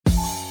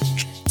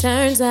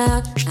Turns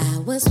out I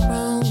was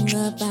wrong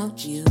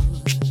about you.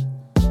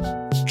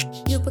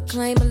 You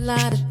proclaim a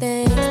lot of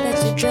things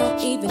that you don't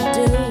even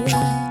do.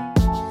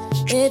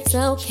 It's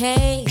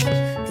okay,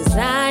 'cause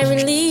I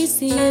release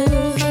you.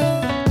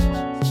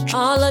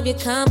 All of your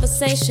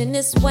conversation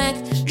is whack.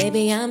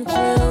 Baby, I'm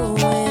through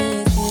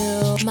with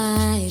you.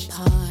 My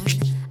part,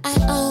 I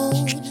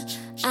own,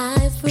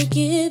 I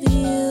forgive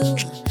you.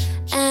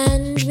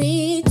 And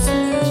me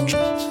too,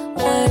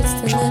 words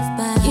to live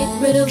by. Get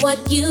rid of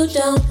what you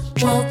don't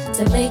want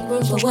to make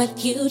room for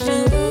what you do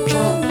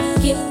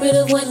want. Get rid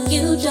of what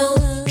you don't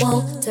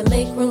want to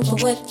make room for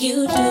what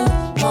you do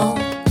want.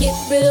 Get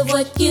rid of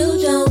what you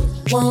don't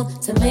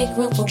want to make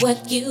room for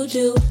what you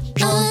do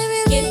want.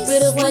 Get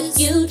rid of what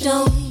you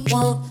don't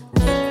want.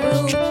 Make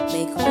room,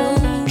 make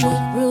room,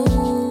 make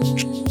room.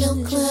 No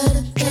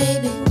clutter,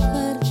 baby.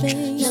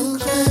 No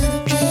clutter,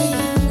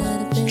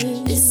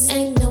 baby. This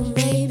ain't no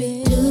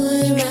maybe. Do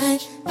it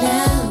right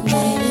now,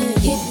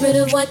 baby. Get rid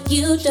of what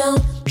you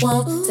don't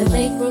want to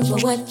make room for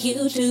what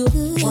you do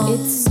want.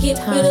 It's get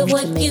rid of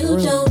what you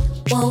room. don't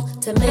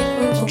want to make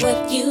room for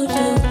what you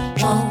do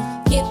want.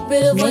 Get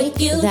rid of what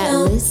you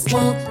don't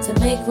want to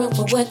make room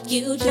for what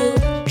you do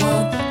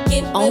want.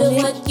 Get rid of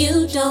what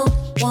you don't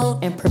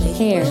want and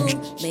prepare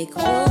make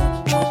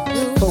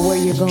room for where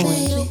you're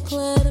going. No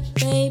clutter,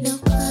 baby. No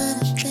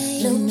clutter,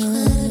 baby. No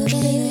clutter,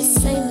 baby.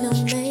 This ain't no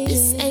maybe.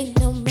 This ain't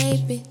no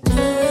maybe. Do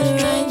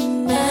it right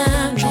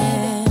now,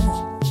 man.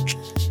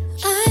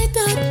 I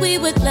thought we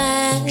would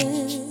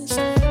last.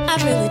 I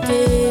really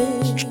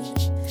did.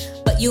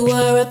 But you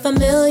were a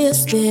familiar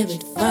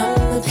spirit from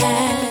the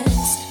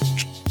past.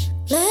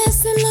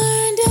 Lesson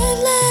learned at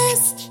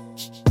last.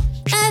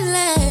 At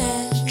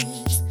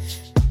last.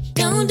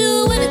 Don't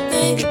do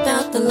anything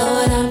without the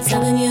Lord. I'm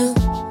telling you,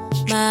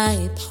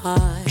 my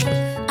part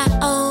I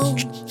own.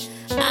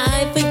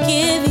 I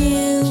forgive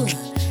you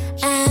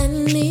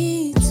and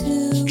me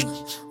too.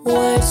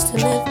 Words to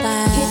live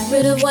by. Get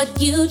rid of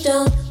what you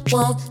don't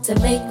want to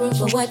make room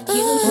for what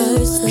you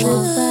do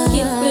want.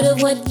 Get rid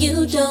of what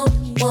you don't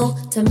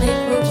want to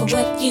make room for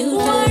what you do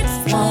want.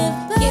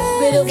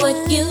 Get rid of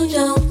what you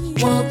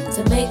don't want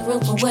to make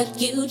room for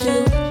what you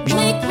do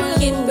want.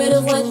 Get rid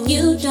of what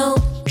you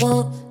don't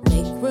want.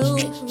 Make room,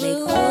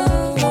 make room.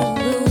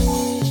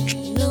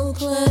 No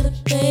clutter,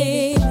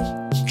 baby.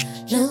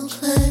 No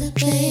clutter,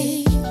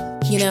 baby.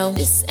 You know,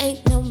 This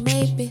ain't no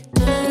maybe.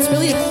 it's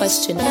really a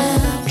question Now,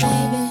 of,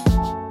 baby.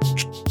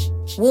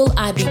 will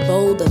I be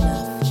bold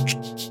enough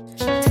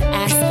to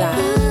ask God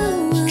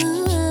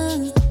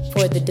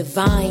for the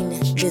divine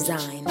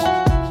design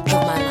of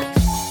my life?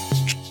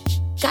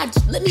 God,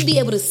 let me be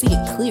able to see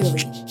it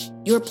clearly.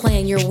 Your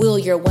plan, your will,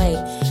 your way.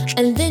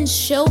 And then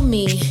show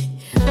me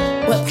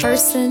what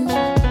person,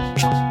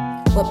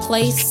 what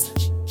place,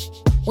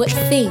 what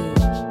thing,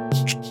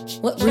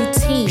 what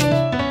routine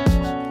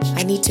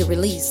I need to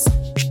release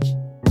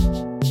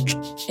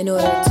in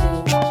order to